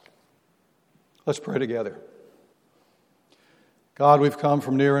Let's pray together. God, we've come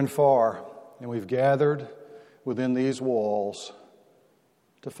from near and far, and we've gathered within these walls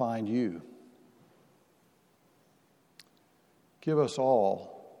to find you. Give us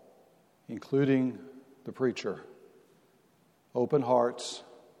all, including the preacher, open hearts,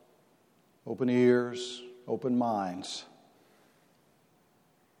 open ears, open minds,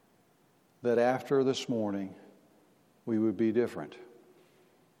 that after this morning we would be different,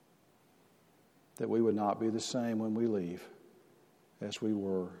 that we would not be the same when we leave as we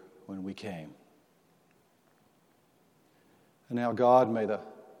were when we came. And now, God, may the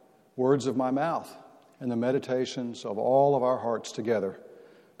words of my mouth and the meditations of all of our hearts together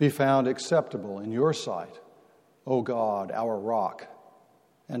be found acceptable in your sight, O God, our rock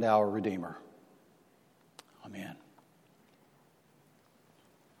and our Redeemer. Amen.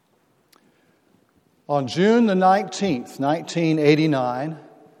 On June the 19th, 1989,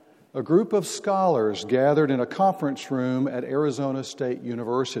 a group of scholars gathered in a conference room at Arizona State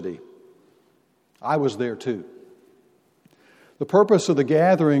University. I was there too. The purpose of the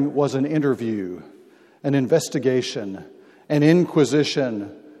gathering was an interview, an investigation, an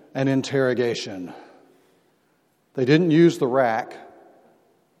inquisition, an interrogation. They didn't use the rack.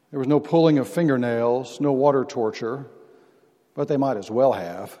 There was no pulling of fingernails, no water torture, but they might as well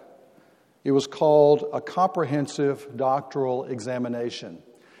have. It was called a comprehensive doctoral examination.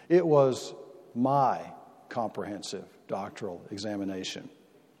 It was my comprehensive doctoral examination.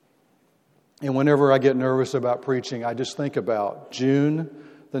 And whenever I get nervous about preaching, I just think about June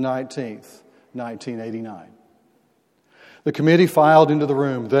the 19th, 1989. The committee filed into the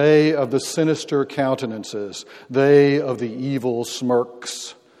room, they of the sinister countenances, they of the evil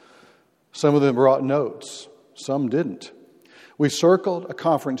smirks. Some of them brought notes, some didn't. We circled a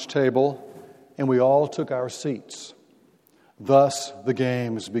conference table and we all took our seats. Thus the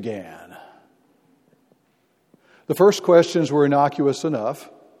games began. The first questions were innocuous enough.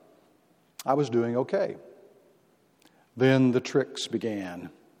 I was doing okay. Then the tricks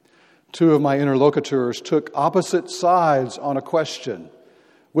began. Two of my interlocutors took opposite sides on a question.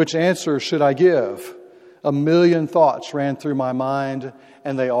 Which answer should I give? A million thoughts ran through my mind,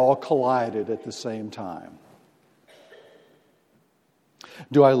 and they all collided at the same time.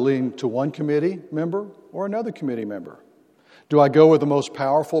 Do I lean to one committee member or another committee member? Do I go with the most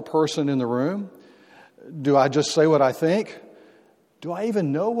powerful person in the room? Do I just say what I think? Do I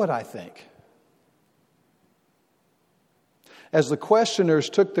even know what I think? As the questioners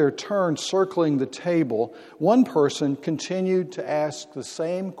took their turn circling the table, one person continued to ask the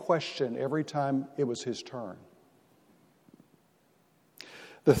same question every time it was his turn.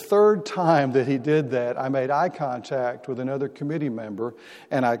 The third time that he did that, I made eye contact with another committee member,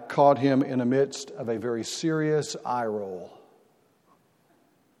 and I caught him in the midst of a very serious eye roll.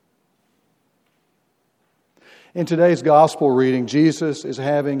 In today's gospel reading, Jesus is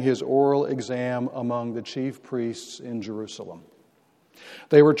having his oral exam among the chief priests in Jerusalem.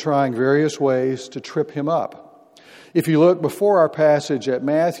 They were trying various ways to trip him up. If you look before our passage at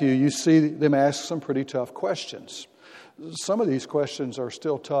Matthew, you see them ask some pretty tough questions. Some of these questions are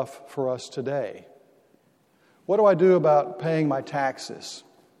still tough for us today. What do I do about paying my taxes?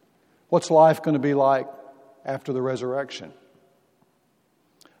 What's life going to be like after the resurrection?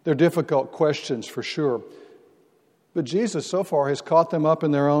 They're difficult questions for sure. But Jesus so far has caught them up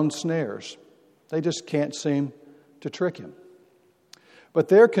in their own snares. They just can't seem to trick him. But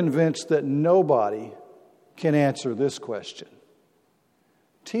they're convinced that nobody can answer this question.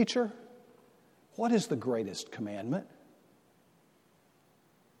 Teacher, what is the greatest commandment?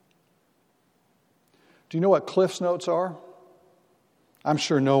 Do you know what Cliff's Notes are? I'm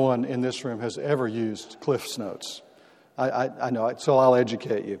sure no one in this room has ever used Cliff's Notes. I know it, so I'll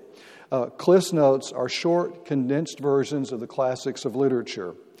educate you. Cliff's Notes are short, condensed versions of the classics of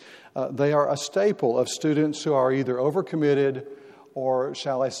literature. They are a staple of students who are either overcommitted or,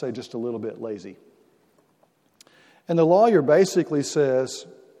 shall I say, just a little bit lazy. And the lawyer basically says,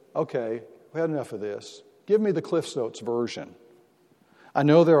 okay, we had enough of this. Give me the Cliff's Notes version. I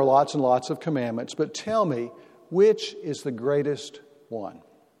know there are lots and lots of commandments, but tell me, which is the greatest one?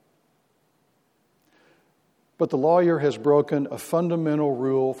 But the lawyer has broken a fundamental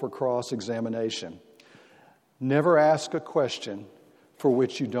rule for cross-examination. Never ask a question for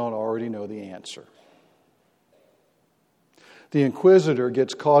which you don't already know the answer. The inquisitor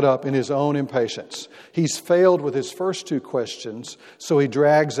gets caught up in his own impatience. He's failed with his first two questions, so he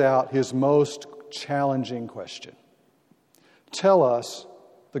drags out his most challenging question. Tell us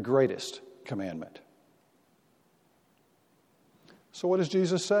the greatest commandment. So what does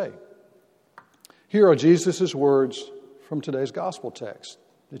Jesus say? Here are Jesus' words from today's gospel text.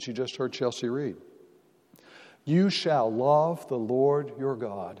 that you just heard Chelsea read. You shall love the Lord your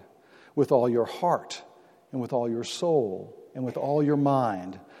God with all your heart and with all your soul and with all your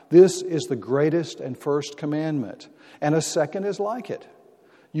mind. This is the greatest and first commandment, and a second is like it.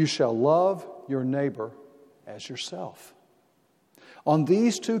 You shall love your neighbor as yourself. On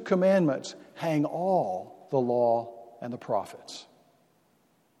these two commandments hang all the law and the prophets.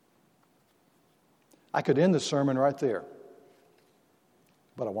 I could end the sermon right there,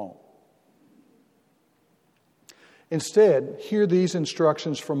 but I won't. Instead, hear these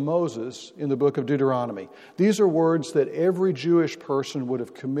instructions from Moses in the book of Deuteronomy. These are words that every Jewish person would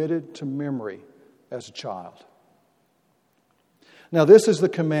have committed to memory as a child. Now this is the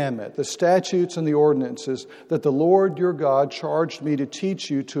commandment, the statutes and the ordinances that the Lord your God charged me to teach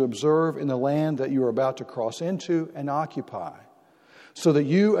you to observe in the land that you are about to cross into and occupy, so that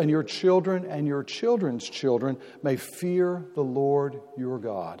you and your children's children may fear the Lord your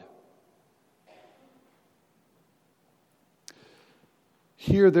God.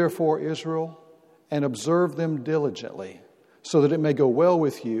 Hear therefore, Israel, and observe them diligently, so that it may go well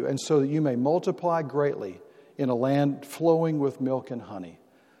with you, and so that you may multiply greatly in a land flowing with milk and honey,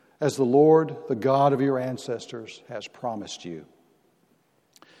 as the Lord, the God of your ancestors, has promised you.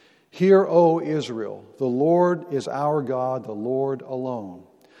 Hear, O Israel, the Lord is our God, the Lord alone.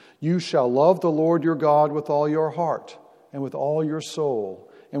 You shall love the Lord your God with all your heart, and with all your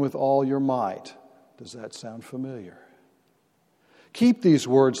soul, and with all your might. Does that sound familiar? Keep these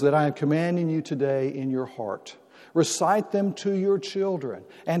words that I am commanding you today in your heart. Recite them to your children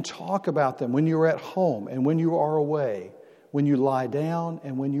and talk about them when you're at home and when you are away, when you lie down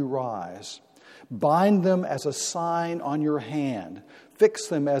and when you rise. Bind them as a sign on your hand. Fix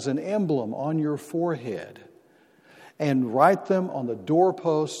them as an emblem on your forehead. And write them on the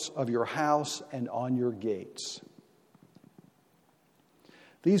doorposts of your house and on your gates.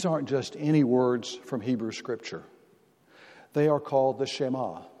 These aren't just any words from Hebrew Scripture. They are called the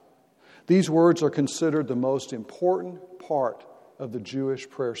Shema. These words are considered the most important part of the Jewish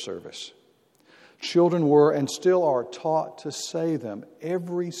prayer service. Children were and still are taught to say them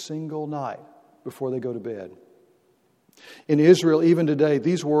every single night before they go to bed. In Israel, even today,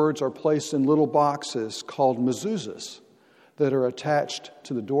 these words are placed in little boxes called mezuzahs that are attached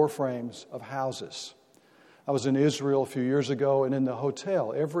to the door frames of houses. I was in Israel a few years ago, and in the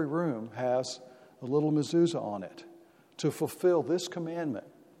hotel, every room has a little mezuzah on it to fulfill this commandment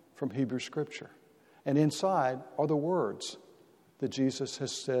from Hebrew Scripture. And inside are the words that Jesus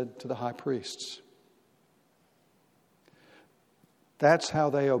has said to the high priests. That's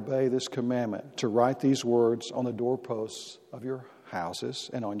how they obey this commandment, to write these words on the doorposts of your houses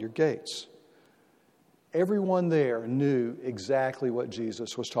and on your gates. Everyone there knew exactly what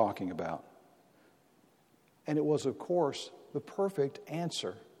Jesus was talking about. And it was, of course, the perfect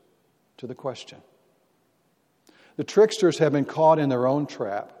answer to the question. The tricksters have been caught in their own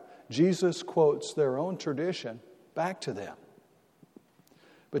trap. Jesus quotes their own tradition back to them.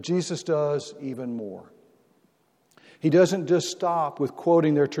 But Jesus does even more. He doesn't just stop with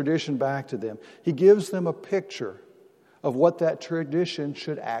quoting their tradition back to them. He gives them a picture of what that tradition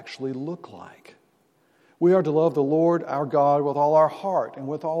should actually look like. We are to love the Lord our God with all our heart and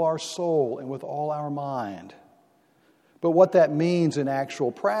with all our soul and with all our mind. But what that means in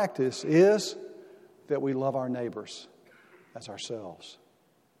actual practice is that we love our neighbors as ourselves.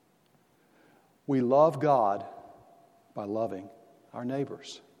 We love God by loving our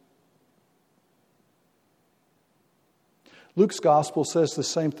neighbors. Luke's gospel says the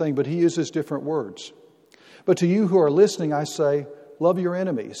same thing, but he uses different words. But to you who are listening, I say, love your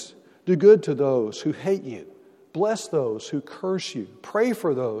enemies. Do good to those who hate you. Bless those who curse you. Pray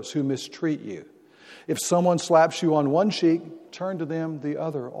for those who mistreat you. If someone slaps you on one cheek, turn to them the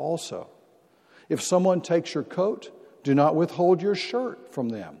other also. If someone takes your coat, do not withhold your shirt from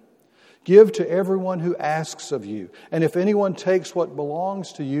them. Give to everyone who asks of you. And if anyone takes what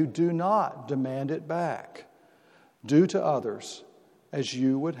belongs to you, do not demand it back. Do to others as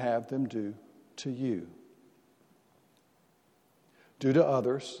you would have them do to you. Do to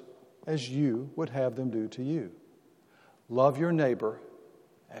others as you would have them do to you. Love your neighbor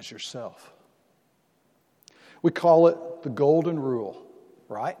as yourself. We call it the golden rule,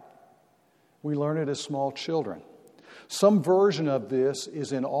 right? We learn it as small children. Some version of this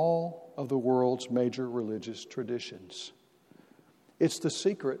is in all of the world's major religious traditions. It's the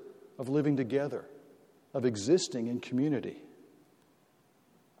secret of living together, of existing in community.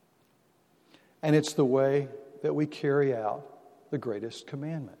 And it's the way that we carry out the greatest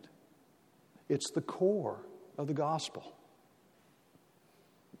commandment. It's the core of the gospel.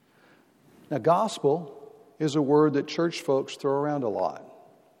 Now, gospel is a word that church folks throw around a lot.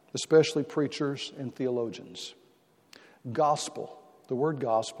 especially preachers and theologians. Gospel, the word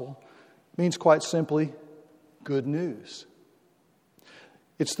gospel, means quite simply good news.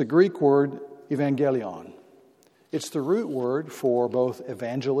 It's the Greek word evangelion. It's the root word for both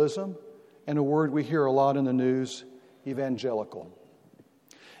evangelism and a word we hear a lot in the news, evangelical.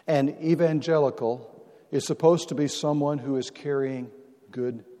 And evangelical is supposed to be someone who is carrying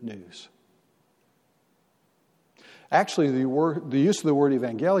good news. Actually, the use of the word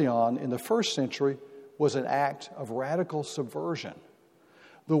evangelion in the first century was an act of radical subversion.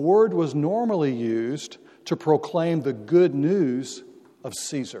 The word was normally used to proclaim the good news of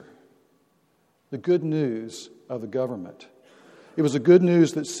Caesar, the good news of the government. It was the good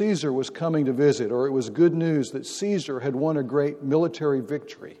news that Caesar was coming to visit, or it was good news that Caesar had won a great military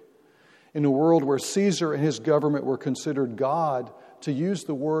victory. In a world where Caesar and his government were considered God, to use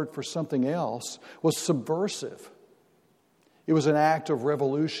the word for something else was subversive. It was an act of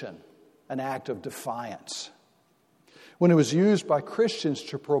revolution, an act of defiance. When it was used by Christians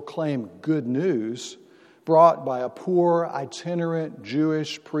to proclaim good news, brought by a poor, itinerant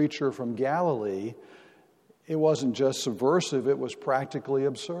Jewish preacher from Galilee, it wasn't just subversive, it was practically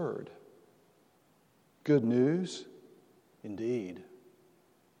absurd. Good news? Indeed.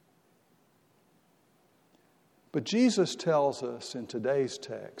 But Jesus tells us in today's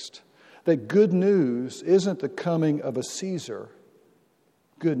text that good news isn't the coming of a Caesar.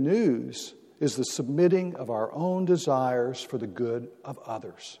 Good news is the submitting of our own desires for the good of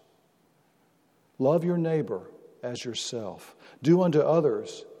others. Love your neighbor as yourself. Do unto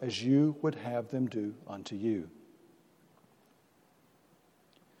others as you would have them do unto you.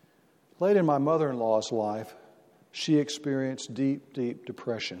 Late in my mother-in-law's life, she experienced deep, deep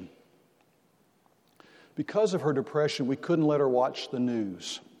depression. Because of her depression, we couldn't let her watch the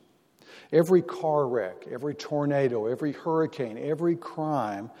news. Every car wreck, every tornado, every hurricane, every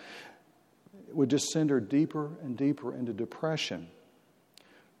crime would just send her deeper and deeper into depression.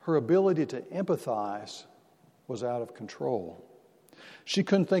 Her ability to empathize was out of control. She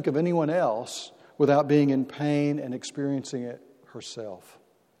couldn't think of anyone else without being in pain and experiencing it herself.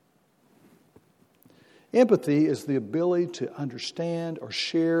 Empathy is the ability to understand or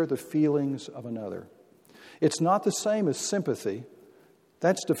share the feelings of another. It's not the same as sympathy.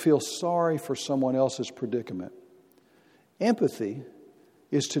 That's to feel sorry for someone else's predicament. Empathy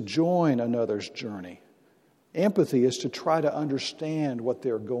is to join another's journey. Empathy is to try to understand what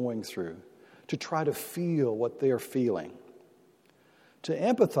they're going through, to try to feel what they're feeling. To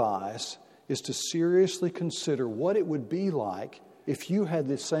empathize is to seriously consider what it would be like if you had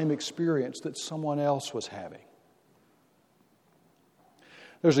the same experience that someone else was having.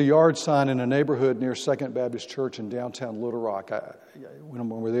 There's a yard sign in a neighborhood near Second Baptist Church in downtown Little Rock. When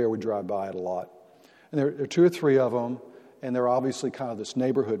we're there, we drive by it a lot. And there are two or three of them, and they're obviously kind of this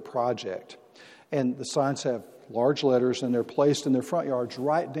neighborhood project. And the signs have large letters, and they're placed in their front yards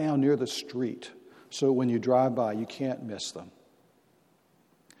right down near the street. So when you drive by, you can't miss them.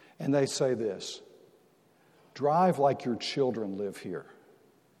 And they say this: drive like your children live here.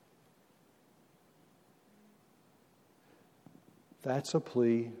 That's a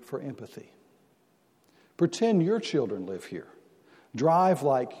plea for empathy. Pretend your children live here. Drive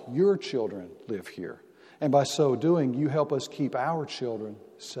like your children live here. And by so doing, you help us keep our children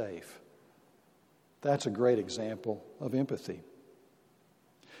safe. That's a great example of empathy.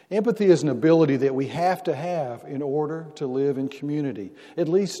 Empathy is an ability that we have to have in order to live in community, at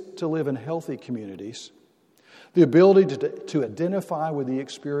least to live in healthy communities. The ability to identify with the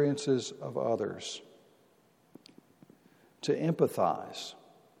experiences of others. To empathize.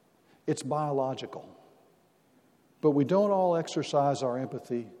 It's biological. But we don't all exercise our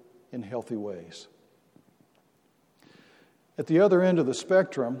empathy in healthy ways. At the other end of the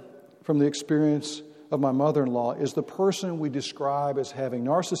spectrum, from the experience of my mother-in-law, is the person we describe as having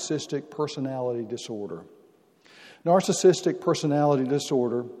narcissistic personality disorder. Narcissistic personality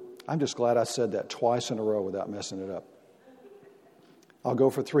disorder, I'm just glad I said that twice in a row without messing it up. I'll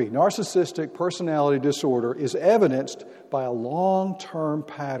go for 3. Narcissistic personality disorder is evidenced by a long-term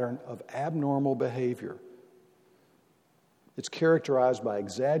pattern of abnormal behavior. It's characterized by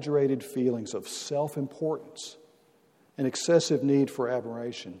exaggerated feelings of self-importance, an excessive need for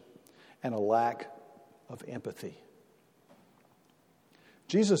admiration, and a lack of empathy.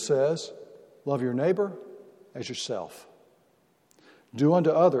 Jesus says, love your neighbor as yourself. Do unto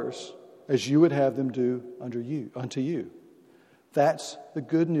others as you would have them do unto you. That's the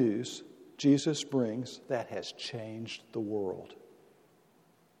good news Jesus brings that has changed the world.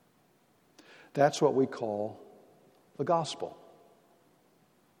 That's what we call the gospel.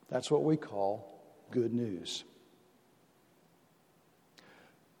 That's what we call good news.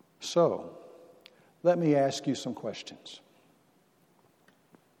 So, let me ask you some questions.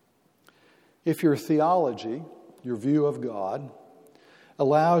 If your theology, your view of God,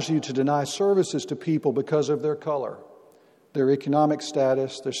 allows you to deny services to people because of their color, their economic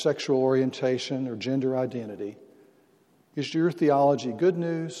status, their sexual orientation, or gender identity, is your theology good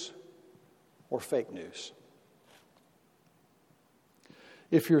news or fake news?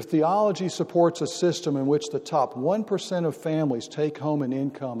 If your theology supports a system in which the top 1% of families take home an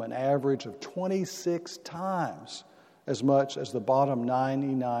income an average of 26 times as much as the bottom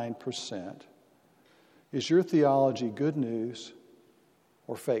 99%, is your theology good news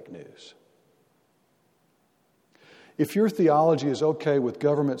or fake news? If your theology is okay with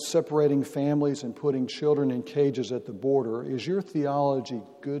government separating families and putting children in cages at the border, is your theology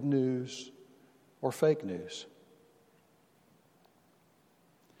good news or fake news?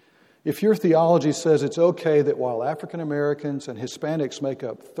 If your theology says it's okay that while African Americans and Hispanics make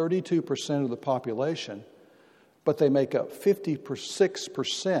up 32% of the population, but they make up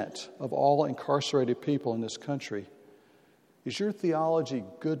 56% of all incarcerated people in this country, is your theology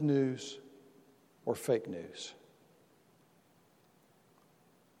good news or fake news?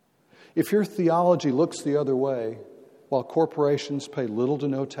 If your theology looks the other way, while corporations pay little to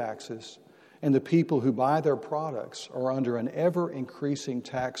no taxes, and the people who buy their products are under an ever-increasing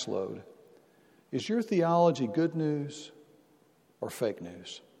tax load, is your theology good news or fake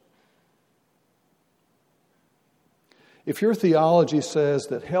news? If your theology says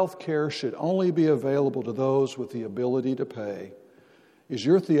that health care should only be available to those with the ability to pay, is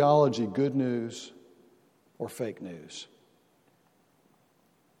your theology good news or fake news?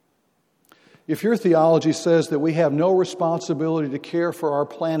 If your theology says that we have no responsibility to care for our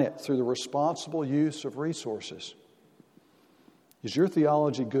planet through the responsible use of resources, is your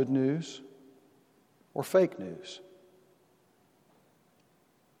theology good news or fake news?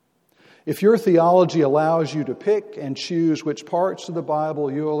 If your theology allows you to pick and choose which parts of the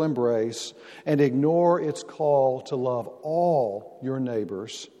Bible you will embrace and ignore its call to love all your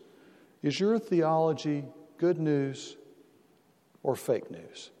neighbors, is your theology good news or fake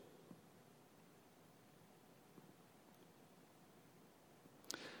news?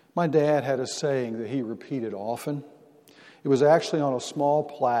 My dad had a saying that he repeated often. It was actually on a small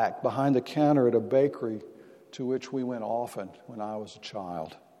plaque behind the counter at a bakery to which we went often when I was a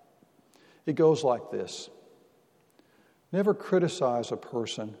child. It goes like this: never criticize a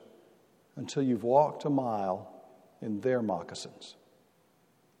person until you've walked a mile in their moccasins.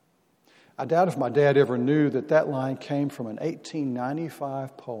 I doubt if my dad ever knew that line came from an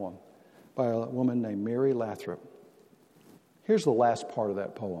 1895 poem by a woman named Mary Lathrop. Here's the last part of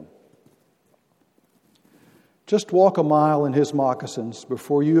that poem. Just walk a mile in his moccasins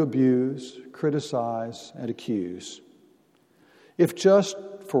before you abuse, criticize, and accuse. If just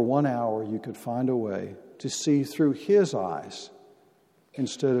for 1 hour you could find a way to see through his eyes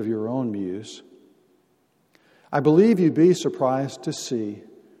instead of your own muse, I believe you'd be surprised to see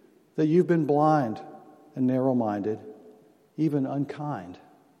that you've been blind and narrow-minded, even unkind.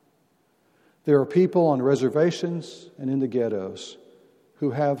 There are people on reservations and in the ghettos who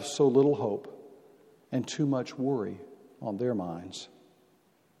have so little hope and too much worry on their minds.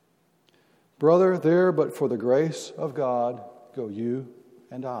 Brother, there but for the grace of God go you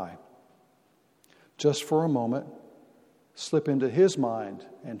and I. Just for a moment, slip into his mind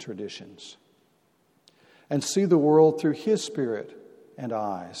and traditions and see the world through his spirit and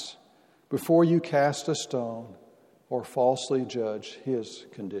eyes before you cast a stone or falsely judge his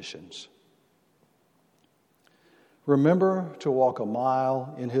conditions. Remember to walk a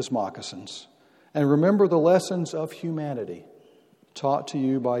mile in his moccasins, and remember the lessons of humanity taught to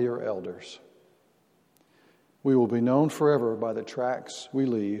you by your elders. We will be known forever by the tracks we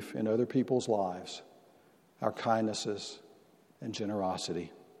leave in other people's lives, our kindnesses and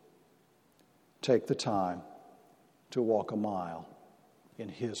generosity. Take the time to walk a mile in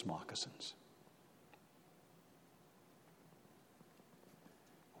his moccasins.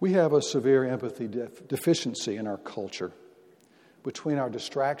 We have a severe empathy deficiency in our culture. Between our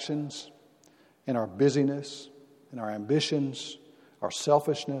distractions and our busyness and our ambitions, our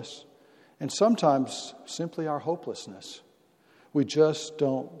selfishness, and sometimes simply our hopelessness, we just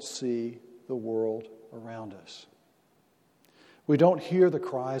don't see the world around us. We don't hear the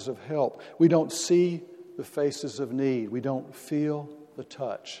cries of help. We don't see the faces of need. We don't feel the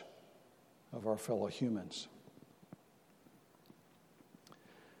touch of our fellow humans.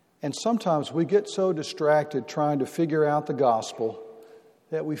 And sometimes we get so distracted trying to figure out the gospel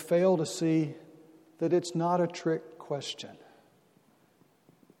that we fail to see that it's not a trick question.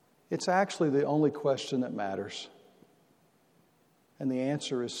 It's actually the only question that matters. And the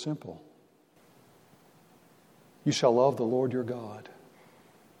answer is simple. You shall love the Lord your God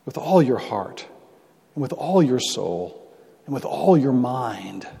with all your heart and with all your soul and with all your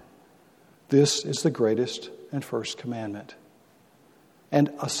mind. This is the greatest and first commandment.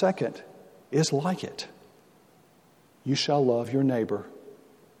 And a second is like it. You shall love your neighbor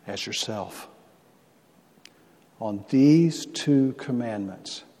as yourself. On these two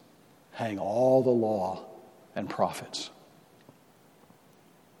commandments hang all the law and prophets.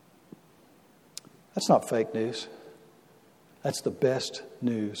 That's not fake news. That's the best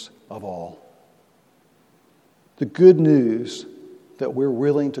news of all. The good news that we're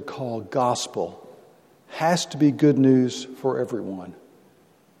willing to call gospel has to be good news for everyone,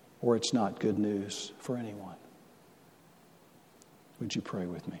 or it's not good news for anyone. Would you pray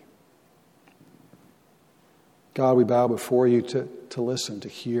with me? God, we bow before you to listen, to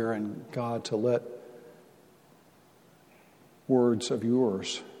hear, and God, to let words of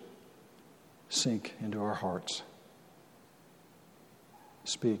yours sink into our hearts.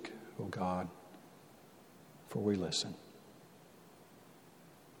 Speak, O God, for we listen.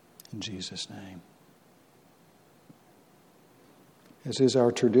 In Jesus' name. As is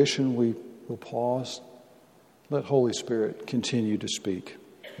our tradition, we will pause. Let Holy Spirit continue to speak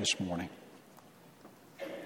this morning.